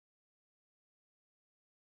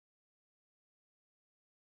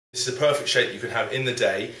This is a perfect shake you can have in the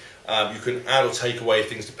day. You can add or take away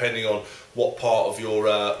things depending on what part of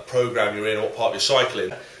your program you're in, or what part of your cycle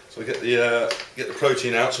in. So we get the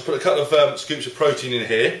protein out. So put a couple of scoops of protein in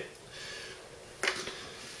here.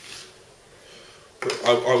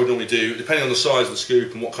 I would normally do, depending on the size of the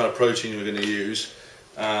scoop and what kind of protein you're going to use,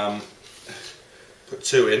 put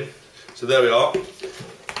 2 in. So there we are.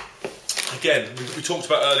 Again, we talked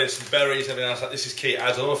about earlier some berries, everything else. This is key. It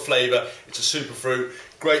adds a lot of flavour. It's a super fruit,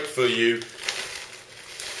 great for you.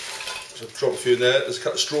 So drop a few in there. There's a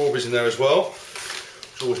couple of strawberries in there as well,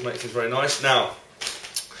 which always makes things very nice. Now,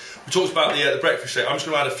 we talked about the breakfast shake. I'm just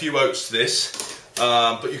going to add a few oats to this,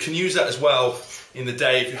 but you can use that as well in the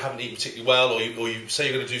day if you haven't eaten particularly well, or you say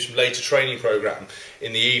you're going to do some later training program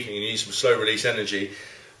in the evening and you need some slow release energy.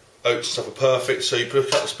 Oats and stuff are perfect. So you put a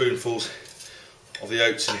couple of spoonfuls of the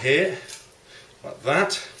oats in here, like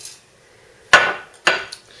that.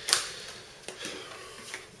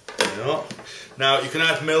 There you are. Now you can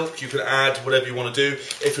add milk, you can add whatever you want to do.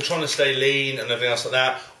 If you're trying to stay lean and everything else like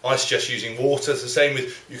that, I suggest using water. It's the same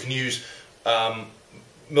with, you can use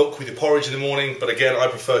milk with your porridge in the morning, but again I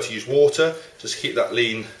prefer to use water, just keep that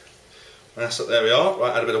lean. That's it, there we are.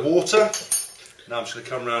 Right, add a bit of water. Now I'm just going to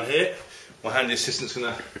come around here. My handy assistant's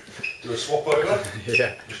going to do a swap over.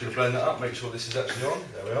 Yeah. Just going to blend that up, make sure this is actually on.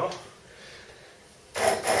 There we are.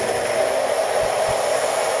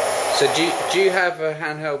 So do you have a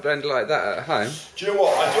handheld blender like that at home? Do you know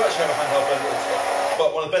what? I do actually have a handheld blender,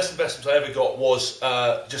 but one of the best investments I ever got was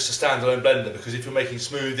just a standalone blender, because if you're making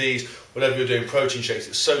smoothies, whatever you're doing, protein shakes,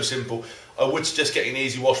 it's so simple. I would suggest getting an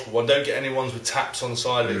easy washable one. Don't get any ones with taps on the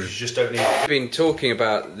side of it, because you just don't need it. We've been talking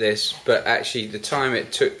about this, but actually the time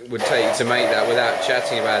it would take you to make that without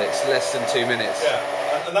chatting about it's less than 2 minutes.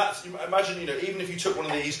 Yeah, and that's, imagine, you know, even if you took one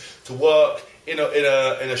of these to work in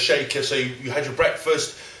a shaker, so you had your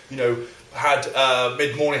breakfast, you know, had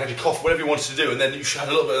mid-morning, had your coffee, whatever you wanted to do, and then you had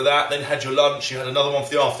a little bit of that, then you had your lunch, you had another one for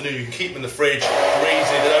the afternoon. You can keep them in the fridge very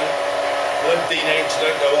easily. They don't denate, they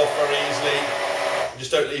don't go off very easily. You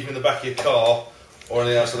just don't leave them in the back of your car or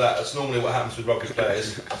anything else like that. That's normally what happens with rugby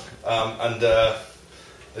players, and they're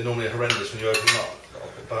normally horrendous when you open them up.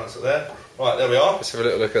 I'll balance it there. Right, there we are. Let's have a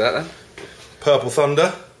little look at that then. Purple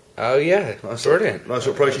Thunder. Oh yeah, Nice, brilliant. Nice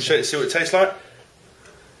little protein shake. See what it tastes like.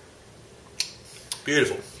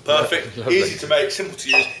 Beautiful, perfect, Lovely. Easy to make, simple to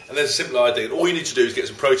use, and there's a simple idea. All you need to do is get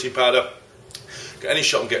some protein powder, get any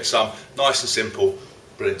shop and get some, nice and simple,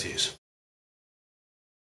 brilliant to use.